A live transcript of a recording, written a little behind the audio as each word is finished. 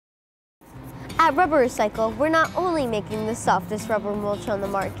At Rubber Recycle, we're not only making the softest rubber mulch on the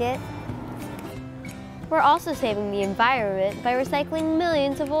market, we're also saving the environment by recycling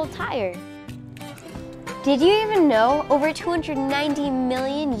millions of old tires. Did you even know over 290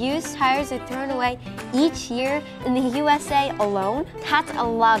 million used tires are thrown away each year in the USA alone? That's a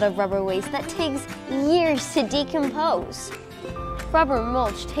lot of rubber waste that takes years to decompose. Rubber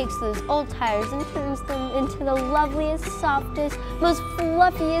mulch takes those old tires and turns them into the loveliest, softest, most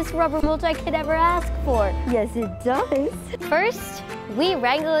fluffiest rubber mulch I could ever ask for. Yes, it does. First, we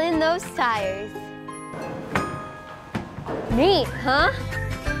wrangle in those tires. Neat, huh?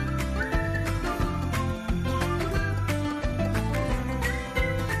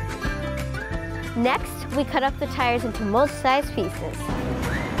 Next, we cut up the tires into mulch-sized pieces.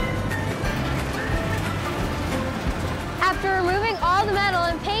 After removing all the metal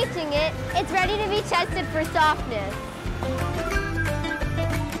and painting it, it's ready to be tested for softness.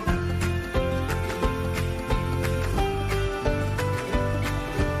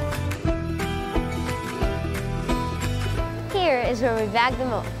 Here is where we bag the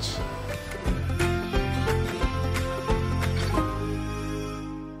mulch.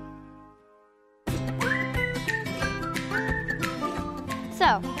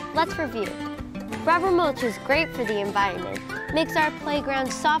 So, let's review. Rubber mulch is great for the environment, makes our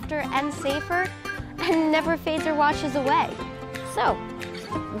playground softer and safer, and never fades or washes away. So,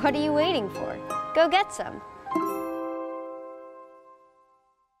 what are you waiting for? Go get some.